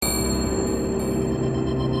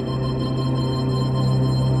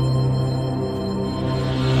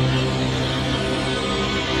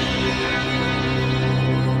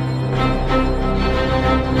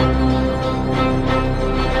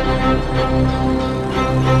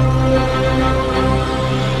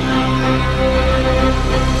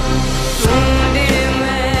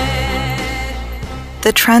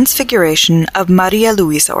The Transfiguration of Maria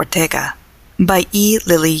Luisa Ortega by E.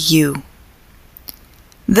 Lily Yu.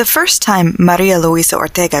 The first time Maria Luisa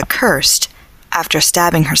Ortega cursed, after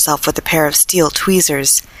stabbing herself with a pair of steel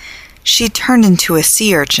tweezers, she turned into a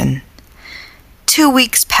sea urchin. 2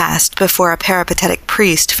 weeks passed before a peripatetic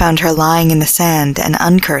priest found her lying in the sand and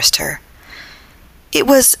uncursed her. It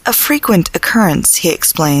was a frequent occurrence, he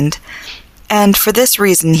explained, and for this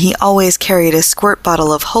reason he always carried a squirt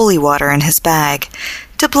bottle of holy water in his bag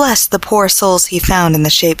to bless the poor souls he found in the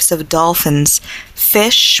shapes of dolphins,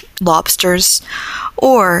 fish, lobsters,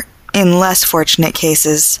 or, in less fortunate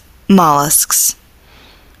cases, mollusks.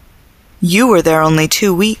 "You were there only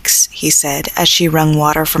 2 weeks," he said, as she wrung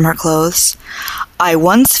water from her clothes. "I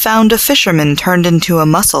once found a fisherman turned into a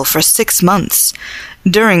mussel for 6 months,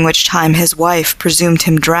 during which time his wife presumed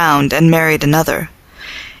him drowned and married another.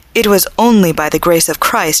 It was only by the grace of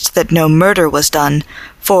Christ that no murder was done,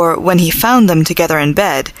 for when he found them together in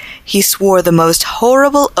bed, he swore the most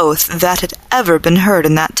horrible oath that had ever been heard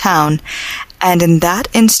in that town, and in that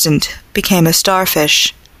instant became a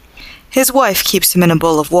starfish. His wife keeps him in a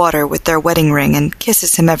bowl of water with their wedding ring and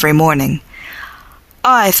kisses him every morning.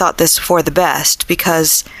 I thought this for the best,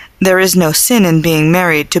 because there is no sin in being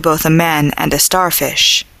married to both a man and a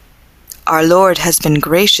starfish. Our Lord has been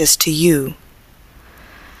gracious to you."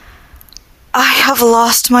 "I have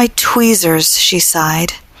lost my tweezers," she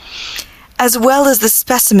sighed, "as well as the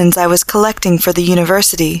specimens I was collecting for the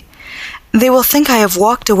university. They will think I have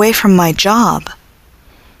walked away from my job."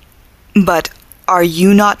 "But are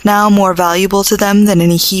you not now more valuable to them than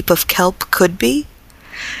any heap of kelp could be?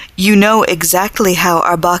 You know exactly how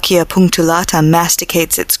Arbachia punctulata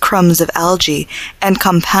masticates its crumbs of algae and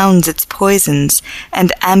compounds its poisons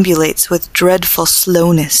and ambulates with dreadful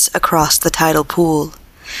slowness across the tidal pool.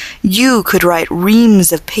 You could write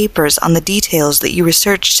reams of papers on the details that you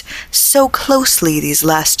researched so closely these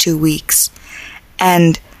last 2 weeks,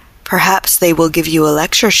 and perhaps they will give you a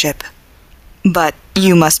lectureship. But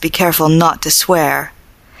you must be careful not to swear."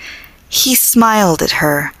 He smiled at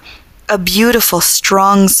her, a beautiful,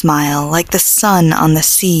 strong smile like the sun on the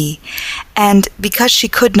sea, and because she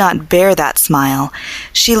could not bear that smile,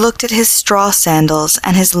 she looked at his straw sandals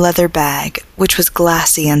and his leather bag, which was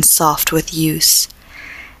glassy and soft with use.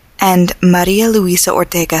 And Maria Luisa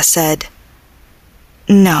Ortega said,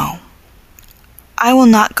 "No, I will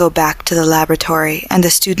not go back to the laboratory and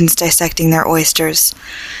the students dissecting their oysters,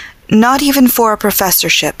 not even for a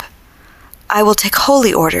professorship. I will take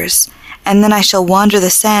holy orders, and then I shall wander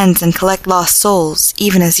the sands and collect lost souls,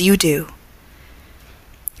 even as you do."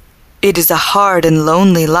 "It is a hard and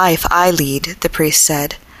lonely life I lead," the priest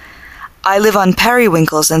said. "I live on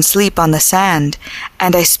periwinkles and sleep on the sand,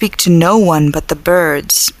 and I speak to no one but the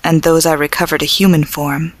birds and those I recover to human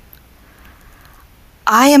form."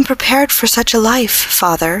 "I am prepared for such a life,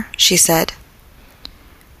 Father," she said.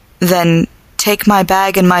 "Then take my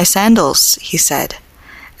bag and my sandals," he said,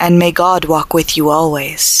 "and may God walk with you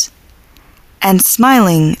always." And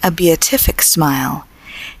smiling a beatific smile,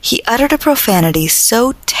 he uttered a profanity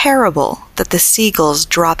so terrible that the seagulls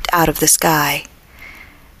dropped out of the sky.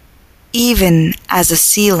 Even as a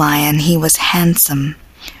sea lion he was handsome,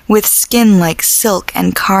 with skin like silk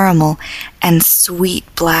and caramel and sweet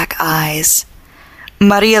black eyes.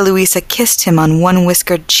 Maria Luisa kissed him on one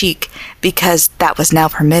whiskered cheek, because that was now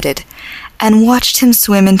permitted, and watched him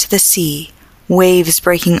swim into the sea, waves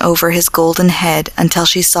breaking over his golden head until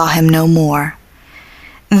she saw him no more.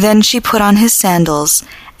 Then she put on his sandals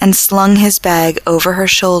and slung his bag over her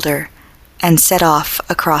shoulder and set off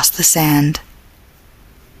across the sand.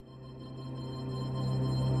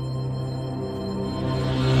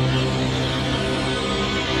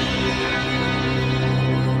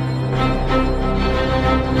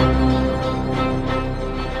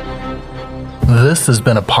 This has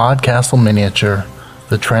been a PodCastle miniature.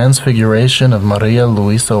 The Transfiguration of Maria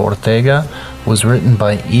Luisa Ortega was written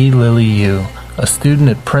by E. Lily Yu, a student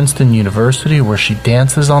at Princeton University where she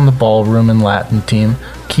dances on the ballroom and Latin team,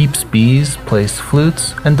 keeps bees, plays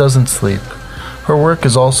flutes, and doesn't sleep. Her work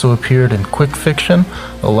has also appeared in Quick Fiction,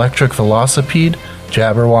 Electric Velocipede,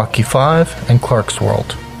 Jabberwocky 5, and Clark's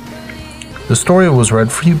World. The story was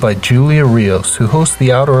read for you by Julia Rios, who hosts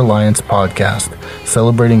the Outer Alliance podcast,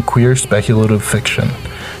 celebrating queer speculative fiction.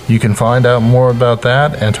 You can find out more about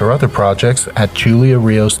that and her other projects at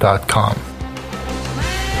juliarios.com.